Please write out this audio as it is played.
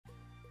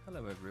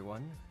Hello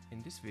everyone,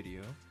 in this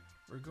video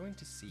we're going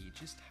to see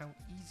just how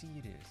easy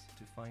it is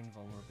to find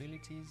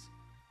vulnerabilities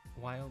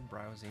while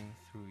browsing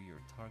through your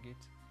target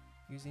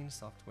using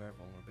Software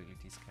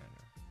Vulnerability Scanner.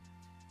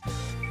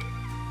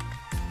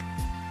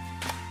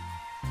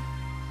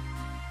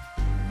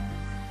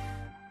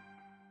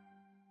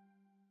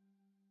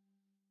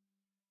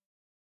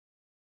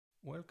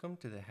 Welcome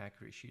to the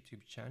Hackerish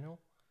YouTube channel,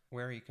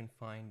 where you can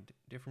find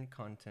different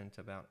content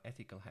about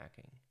ethical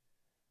hacking.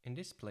 In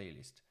this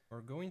playlist,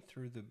 we're going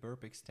through the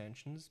Burp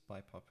extensions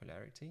by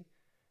popularity,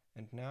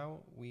 and now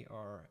we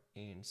are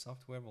in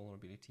Software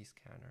Vulnerability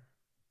Scanner.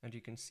 And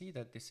you can see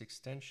that this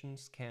extension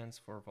scans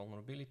for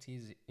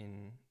vulnerabilities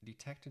in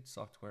detected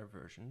software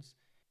versions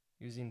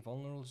using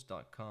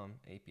vulnerabilities.com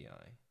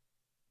API.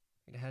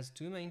 It has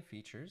two main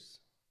features.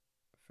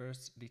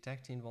 First,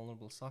 detecting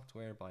vulnerable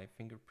software by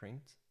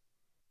fingerprint,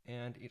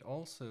 and it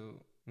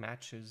also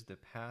matches the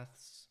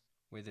paths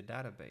with a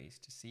database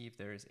to see if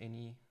there is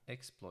any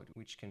exploit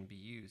which can be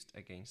used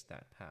against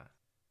that path.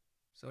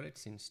 So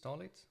let's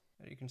install it.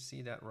 And you can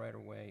see that right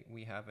away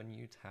we have a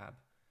new tab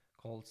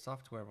called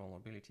Software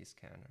Vulnerability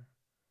Scanner.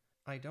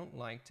 I don't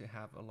like to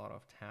have a lot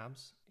of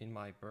tabs in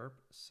my Burp,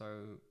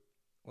 so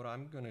what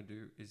I'm going to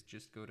do is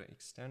just go to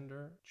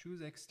Extender,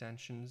 choose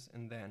Extensions,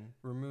 and then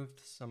remove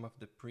some of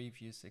the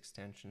previous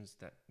extensions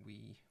that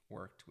we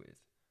worked with.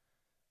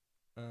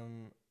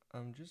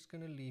 I'm just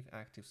going to leave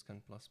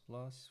ActiveScan++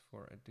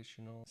 for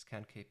additional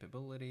scan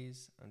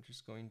capabilities. I'm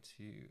just going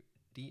to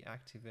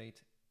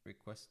deactivate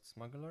Request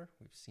Smuggler.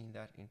 We've seen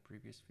that in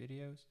previous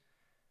videos.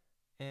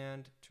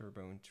 And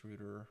Turbo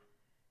Intruder.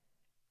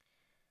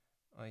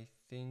 I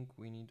think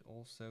we need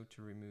also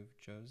to remove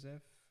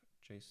Joseph,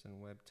 JSON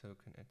Web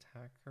Token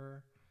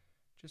Attacker,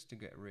 just to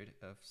get rid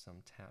of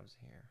some tabs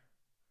here.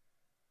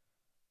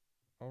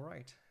 All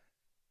right.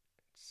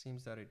 It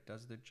seems that it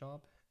does the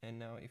job. And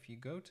now if you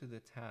go to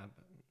the tab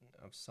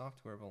of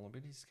Software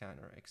Vulnerability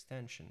Scanner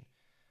extension,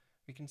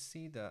 we can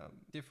see the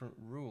different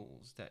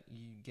rules that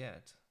you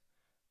get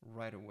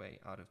right away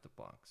out of the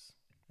box.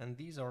 And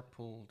these are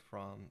pulled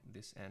from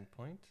this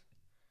endpoint,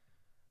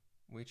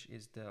 which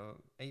is the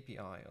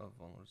API of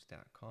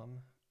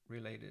vulnerabilities.com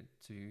related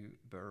to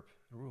Burp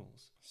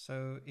rules.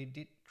 So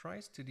it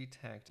tries to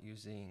detect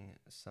using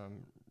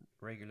some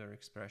regular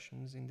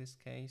expressions in this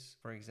case.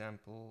 For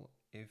example,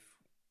 if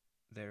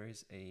there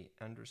is a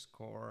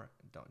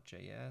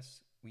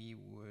 _.js, we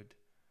would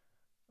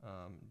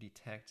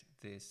detect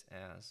this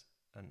as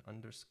an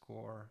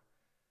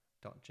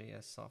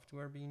 _.js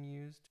software being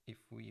used. If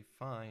we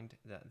find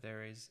that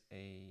there is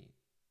a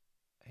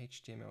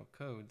HTML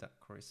code that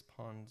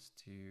corresponds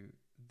to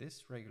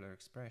this regular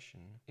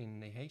expression in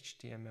the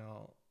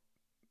HTML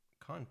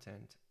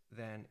content,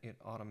 then it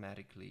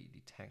automatically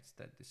detects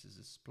that this is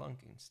a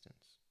Splunk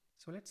instance.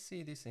 So let's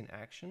see this in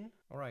action.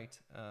 All right,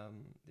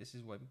 this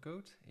is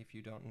WebGoat. If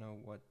you don't know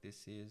what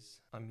this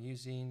is, I'm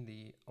using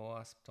the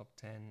OWASP Top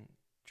 10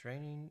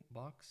 training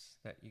box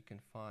that you can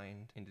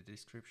find in the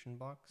description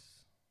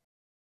box.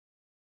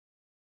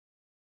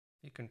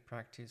 You can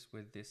practice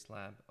with this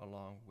lab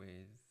along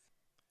with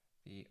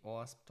the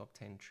OWASP Top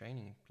 10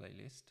 training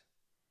playlist,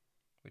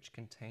 which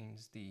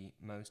contains the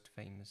most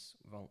famous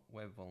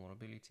web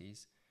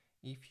vulnerabilities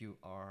if you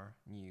are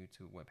new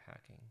to web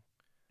hacking.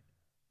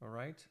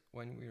 Alright,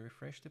 when we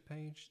refresh the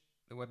page,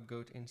 the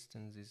WebGoat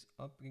instance is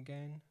up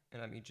again.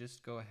 And let me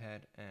just go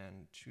ahead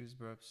and choose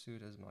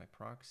BurpSuite as my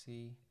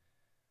proxy.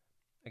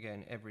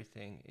 Again,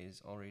 everything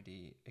is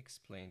already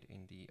explained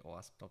in the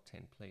OWASP Top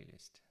 10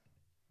 playlist.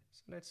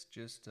 So let's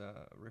just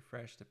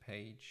refresh the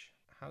page.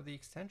 How the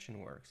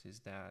extension works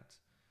is that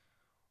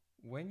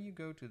when you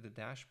go to the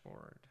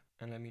dashboard,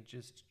 and let me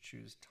just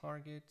choose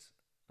target,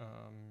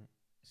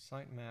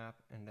 sitemap,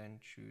 and then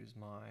choose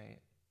my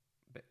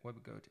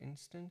WebGoat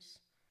instance,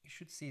 you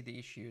should see the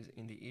issues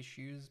in the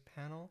issues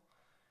panel,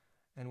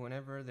 and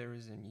whenever there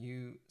is a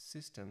new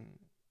system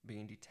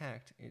being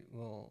detected, it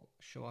will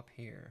show up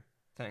here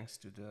thanks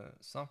to the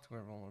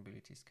Software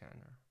Vulnerability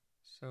Scanner.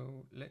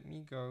 So let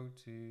me go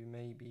to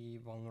maybe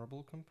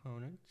vulnerable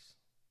components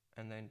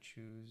and then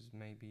choose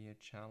maybe a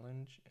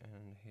challenge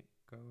and hit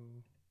go,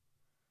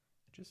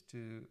 just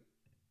to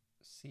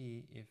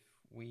see if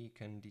we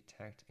can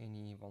detect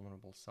any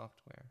vulnerable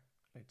software.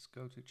 Let's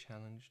go to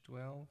challenge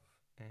 12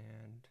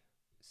 and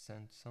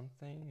send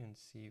something and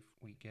see if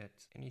we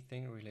get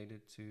anything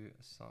related to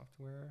a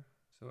software.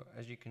 So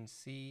as you can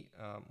see,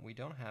 we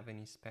don't have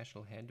any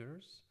special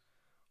headers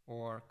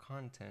or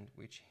content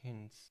which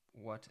hints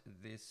what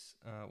this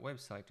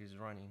website is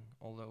running,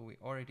 although we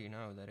already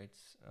know that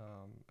it's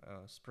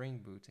a Spring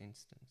Boot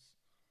instance.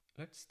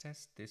 Let's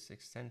test this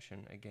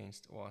extension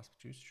against OWASP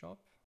Juice Shop.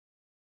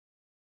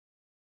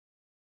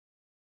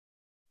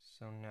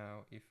 So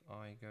now if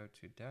I go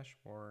to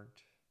dashboard,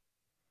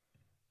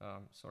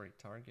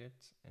 target,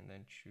 and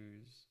then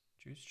choose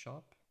Juice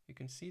Shop, you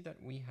can see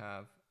that we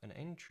have an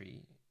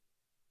entry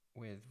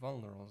with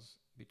vulnerables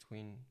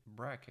between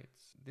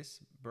brackets. This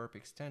Burp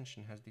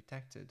extension has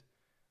detected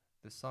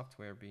the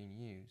software being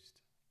used.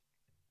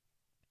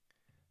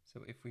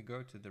 So if we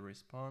go to the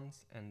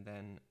response and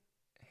then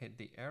hit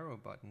the arrow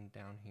button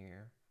down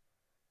here,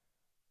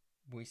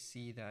 we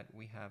see that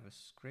we have a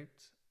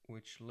script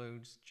which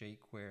loads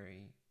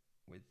jQuery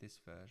with this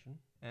version.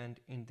 And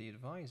in the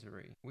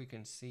advisory, we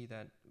can see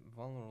that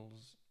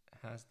Vulnerals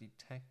has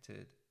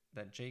detected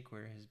that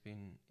jQuery has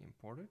been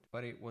imported,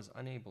 but it was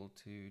unable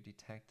to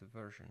detect the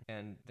version,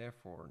 and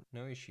therefore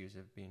no issues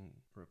have been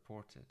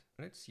reported.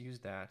 Let's use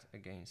that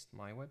against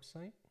my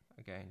website.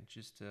 Again,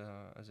 just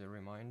as a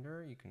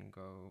reminder, you can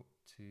go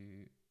to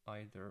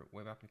either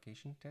web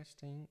application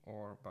testing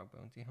or bug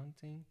bounty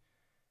hunting,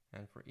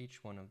 and for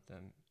each one of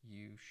them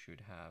you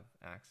should have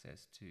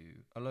access to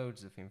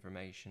loads of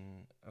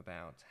information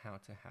about how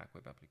to hack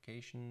web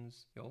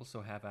applications. You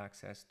also have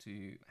access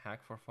to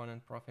Hack for Fun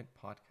and Profit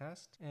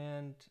podcast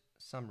and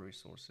some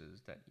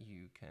resources that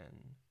you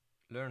can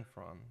learn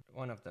from.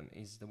 One of them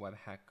is the Web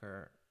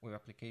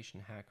Application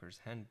Hacker's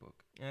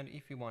Handbook, and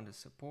if you want to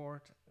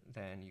support,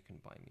 then you can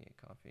buy me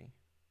a coffee.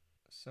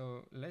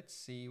 So let's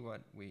see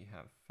what we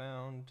have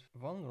found.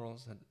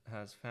 Vulnerals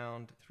has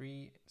found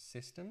 3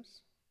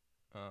 systems.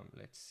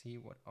 Let's see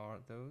what are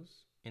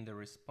those. In the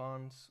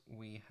response,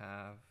 we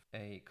have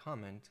a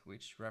comment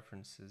which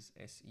references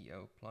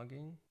SEO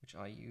plugin, which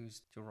I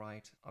used to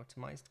write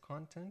optimized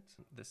content.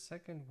 The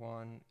second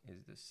one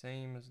is the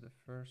same as the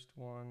first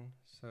one,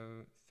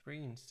 so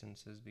 3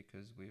 instances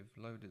because we've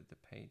loaded the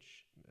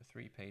page,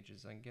 3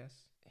 pages, I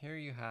guess. Here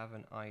you have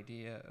an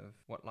idea of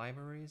what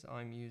libraries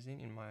I'm using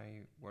in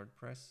my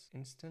WordPress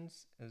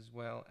instance, as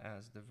well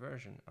as the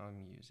version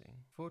I'm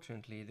using.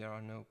 Fortunately, there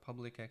are no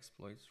public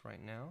exploits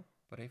right now,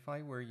 but if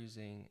I were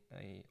using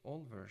an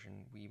old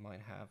version, we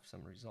might have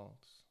some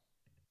results.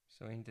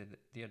 So in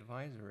the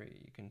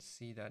advisory, you can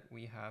see that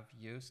we have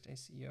Yoast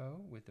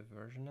SEO with the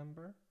version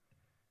number,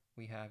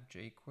 we have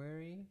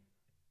jQuery,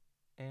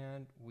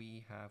 and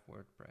we have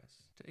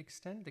WordPress. To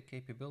extend the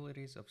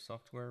capabilities of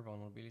Software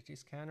Vulnerability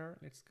Scanner,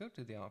 let's go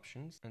to the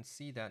options and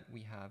see that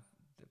we have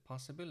the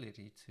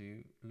possibility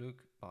to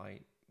look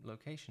by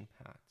location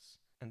paths.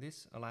 And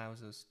this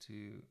allows us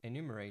to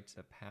enumerate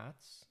the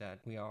paths that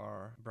we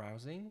are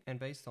browsing, and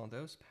based on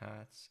those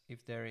paths,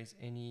 if there is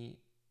any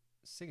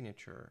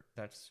signature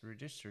that's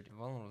registered in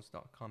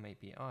vulnerals.com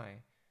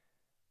API,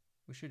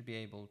 we should be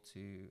able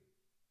to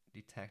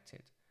detect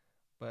it.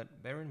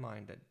 But bear in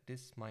mind that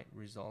this might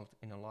result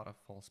in a lot of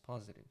false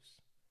positives,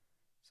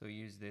 so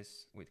use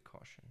this with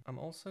caution. I'm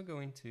also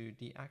going to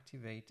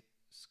deactivate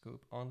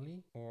scope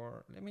only,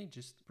 or let me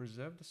just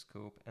preserve the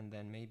scope and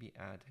then maybe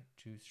add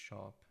Juice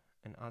Shop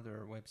and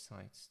other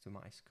websites to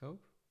my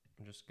scope.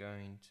 I'm just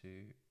going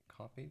to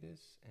copy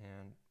this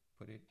and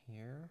put it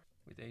here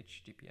with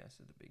HTTPS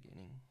at the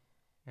beginning.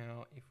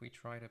 Now, if we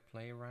try to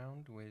play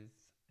around with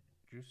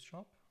Juice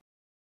Shop,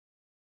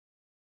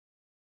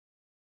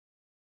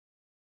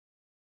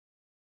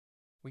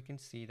 we can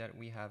see that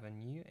we have a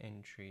new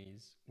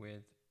entries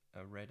with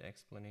a red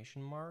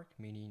exclamation mark,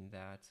 meaning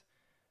that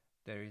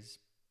there is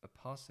a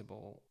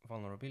possible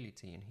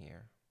vulnerability in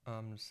here.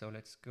 So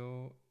let's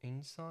go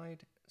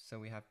inside. So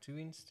we have 2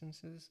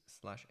 instances,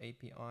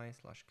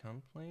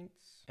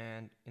 /API/complaints,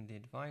 and in the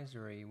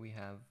advisory we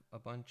have a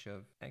bunch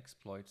of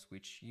exploits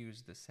which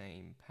use the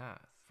same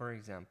path. For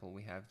example,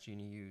 we have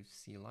GNU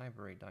C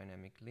library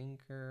dynamic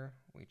linker,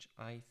 which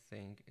I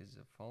think is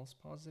a false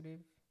positive.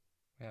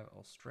 We have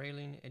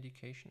Australian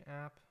education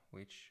app,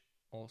 which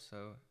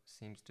also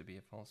seems to be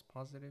a false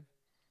positive.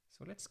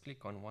 So let's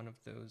click on one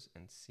of those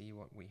and see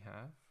what we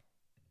have.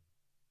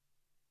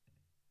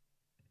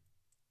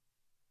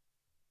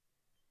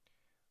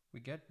 We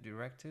get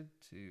directed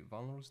to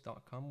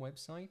vulnerals.com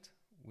website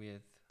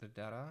with the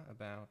data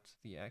about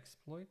the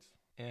exploit.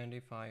 And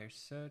if I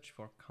search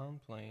for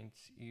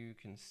complaints, you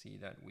can see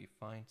that we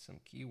find some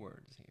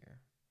keywords here.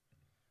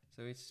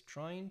 So it's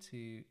trying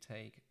to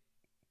take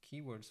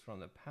keywords from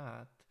the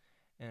path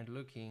and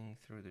looking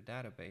through the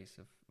database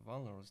of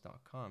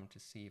vulnerals.com to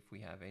see if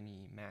we have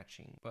any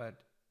matching.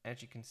 But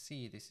as you can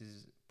see, this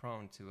is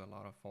prone to a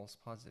lot of false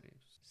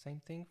positives. Same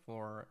thing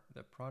for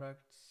the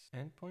products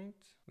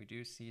endpoint. We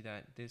do see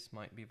that this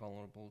might be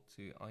vulnerable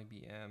to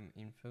IBM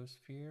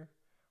Infosphere,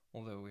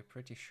 although we're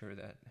pretty sure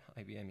that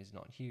IBM is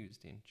not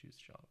used in Juice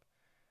Shop.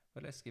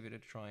 But let's give it a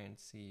try and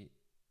see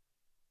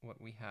what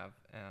we have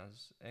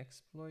as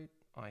exploit.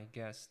 I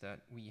guess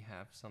that we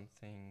have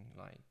something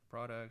like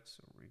products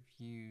or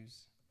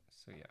reviews.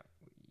 So yeah,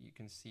 you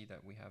can see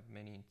that we have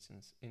many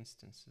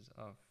instances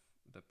of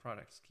the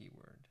products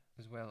keyword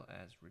as well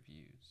as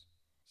reviews.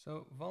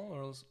 So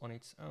Vulnerals on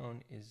its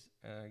own is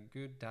a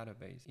good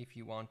database if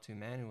you want to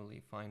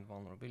manually find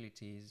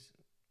vulnerabilities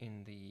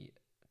in the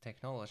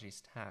technology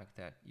stack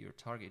that your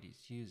target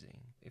is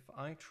using. If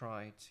I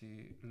try to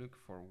look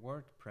for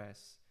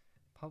WordPress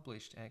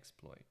published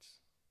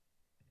exploits,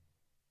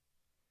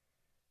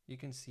 you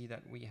can see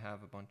that we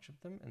have a bunch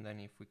of them, and then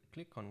if we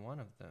click on one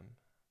of them,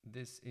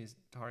 this is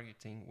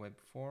targeting web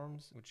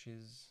forms, which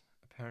is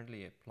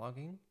apparently a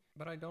plugin,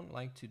 but I don't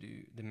like to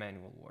do the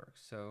manual work.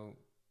 So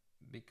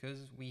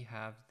because we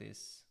have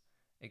this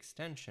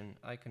extension,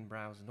 I can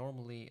browse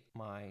normally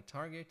my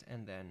target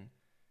and then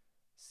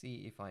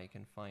see if I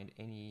can find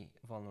any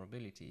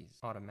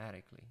vulnerabilities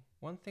automatically.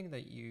 One thing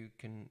that you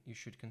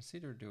should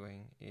consider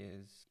doing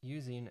is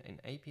using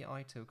an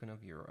API token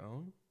of your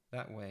own.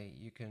 That way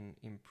you can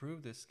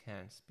improve the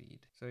scan speed.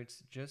 So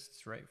it's just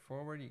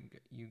straightforward.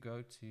 You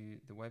go to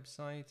the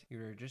website,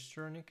 you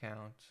register an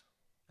account,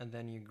 and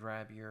then you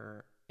grab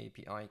your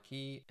API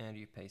key and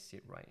you paste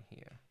it right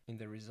here. In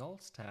the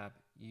results tab,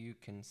 you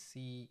can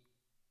see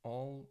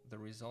all the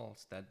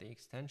results that the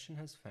extension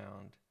has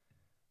found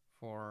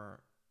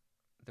for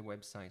the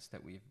websites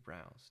that we've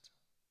browsed.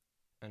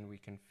 And we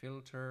can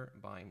filter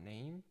by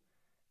name.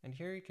 And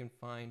here you can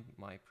find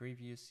my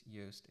previous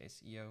Yoast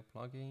SEO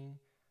plugin,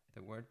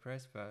 the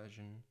WordPress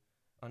version,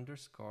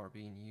 underscore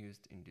being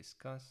used in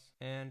discuss.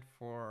 And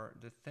for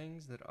the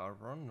things that are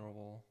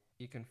vulnerable,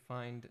 you can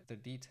find the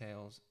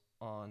details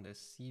on the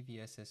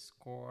CVSS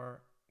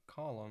score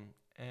column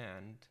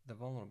and the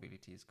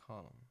vulnerabilities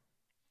column.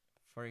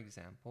 For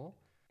example,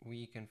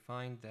 we can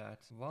find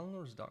that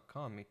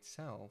vulnerabilities.com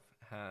itself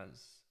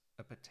has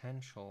a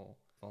potential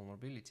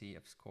vulnerability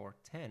of score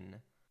 10,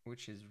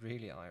 which is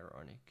really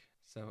ironic.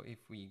 So if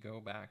we go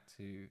back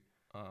to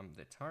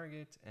the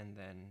target and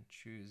then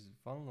choose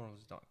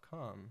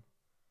vulnerabilities.com,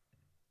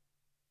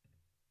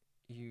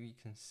 you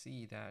can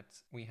see that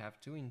we have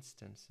two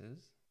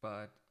instances,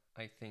 but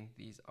I think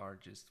these are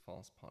just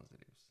false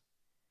positives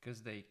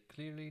because they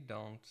clearly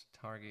don't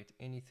target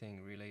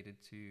anything related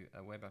to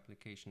a web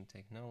application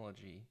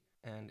technology,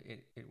 and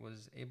it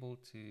was able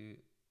to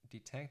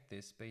detect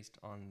this based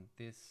on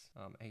this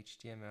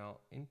HTML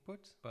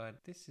input,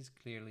 but this is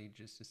clearly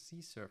just a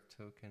CSRF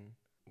token,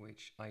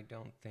 which I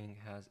don't think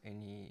has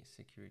any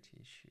security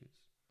issues.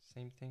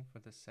 Same thing for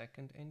the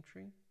second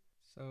entry.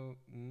 So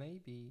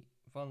maybe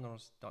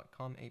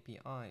vulnerabilities.com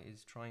API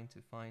is trying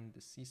to find the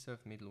CSRF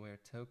middleware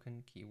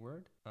token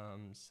keyword.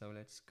 So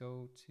let's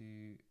go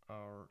to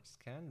our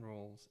scan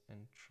rules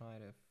and try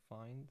to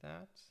find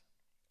that.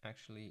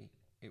 Actually,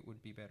 it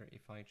would be better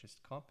if I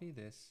just copy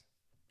this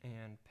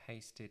and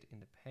paste it in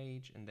the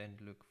page and then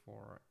look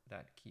for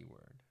that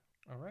keyword.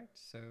 All right,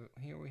 so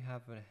here we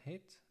have a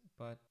hit,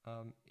 but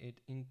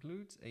it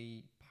includes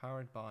a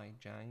powered by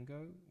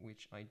Django,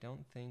 which I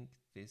don't think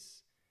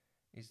this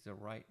is the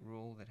right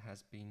rule that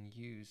has been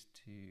used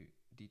to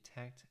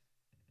detect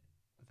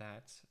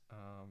that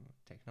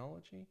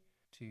technology,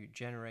 to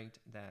generate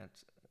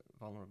that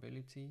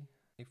vulnerability.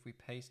 If we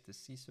paste the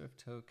CSRF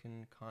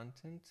token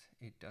content,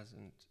 it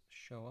doesn't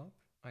show up.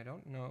 I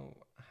don't know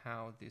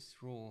how this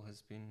rule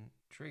has been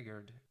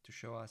triggered to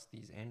show us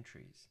these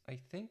entries. I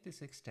think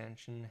this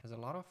extension has a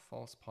lot of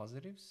false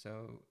positives,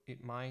 so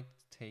it might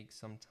take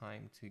some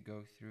time to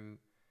go through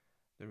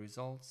the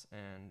results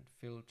and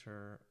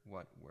filter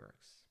what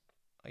works.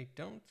 I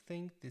don't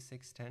think this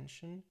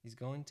extension is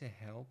going to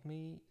help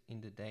me in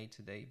the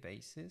day-to-day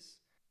basis.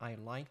 I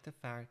like the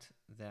fact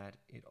that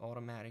it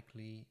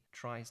automatically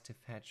tries to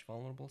fetch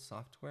vulnerable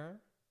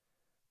software,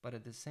 but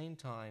at the same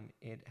time,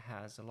 it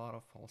has a lot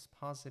of false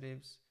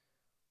positives,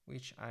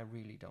 which I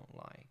really don't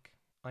like.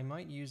 I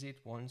might use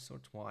it once or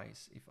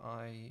twice if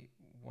I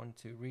want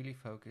to really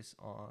focus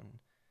on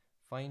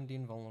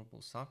finding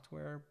vulnerable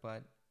software,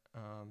 but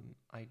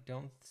I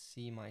don't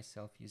see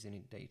myself using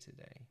it day to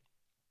day.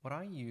 What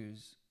I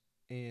use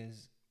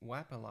is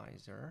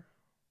Wappalyzer,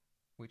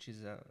 which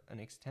is an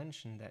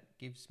extension that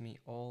gives me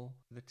all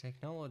the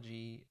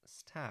technology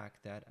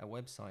stack that a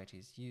website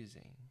is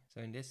using.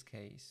 So in this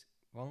case,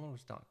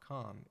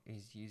 vulnerabilities.com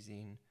is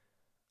using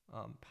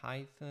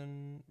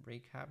Python,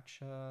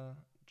 reCAPTCHA,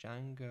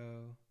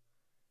 Django,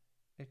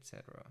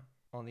 etc.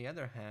 On the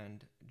other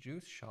hand,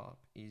 Juice Shop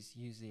is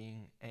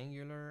using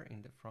Angular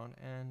in the front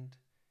end,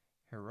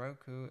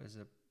 Heroku as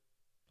a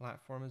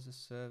platform as a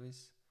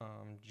service,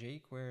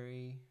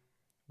 jQuery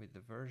with the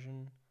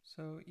version.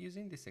 So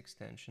using this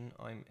extension,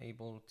 I'm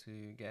able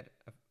to get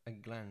a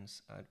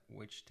glance at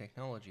which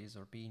technologies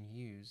are being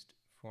used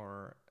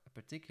for a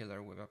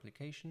particular web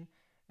application,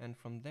 and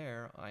from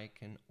there I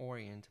can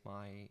orient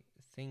my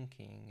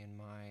thinking and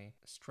my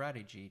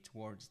strategy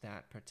towards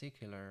that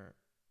particular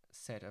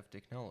set of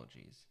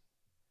technologies,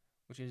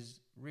 which is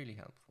really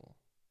helpful.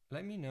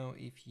 Let me know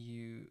if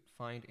you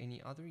find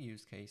any other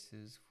use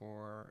cases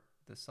for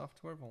the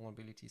Software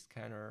Vulnerability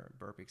Scanner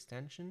Burp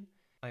extension.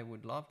 I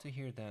would love to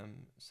hear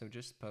them, so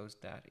just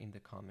post that in the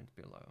comment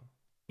below.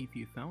 If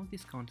you found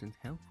this content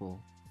helpful,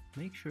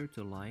 make sure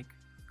to like,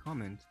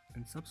 comment,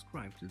 and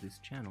subscribe to this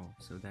channel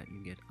so that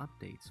you get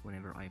updates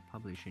whenever I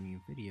publish a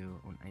new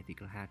video on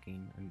ethical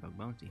hacking and bug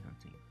bounty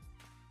hunting.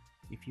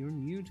 If you're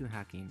new to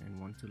hacking and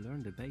want to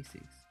learn the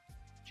basics,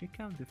 check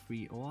out the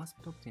free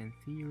OWASP Top 10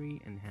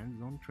 theory and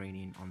hands-on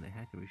training on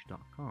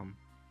thehackerish.com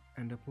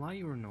and apply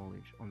your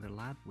knowledge on the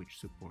lab which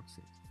supports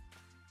it.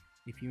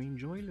 If you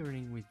enjoy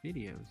learning with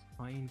videos,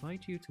 I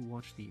invite you to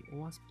watch the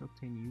OWASP Top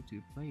 10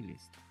 YouTube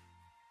playlist.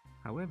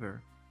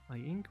 However, I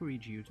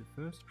encourage you to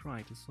first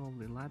try to solve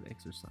the lab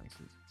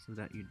exercises so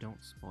that you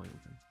don't spoil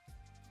them.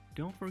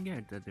 Don't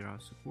forget that there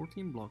are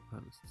supporting blog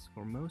posts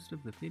for most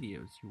of the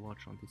videos you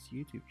watch on this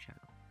YouTube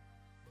channel.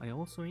 I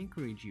also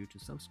encourage you to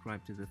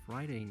subscribe to the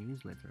Friday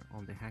newsletter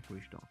on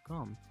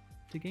thehackerish.com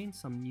to gain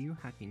some new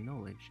hacking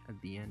knowledge at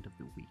the end of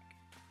the week.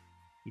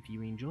 If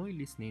you enjoy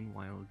listening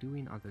while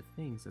doing other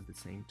things at the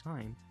same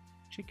time,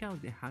 check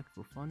out the Hack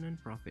for Fun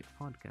and Profit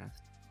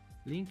podcast,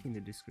 link in the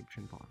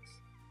description box.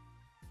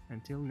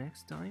 Until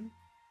next time,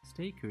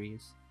 stay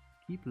curious,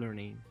 keep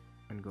learning,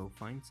 and go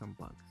find some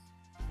bugs.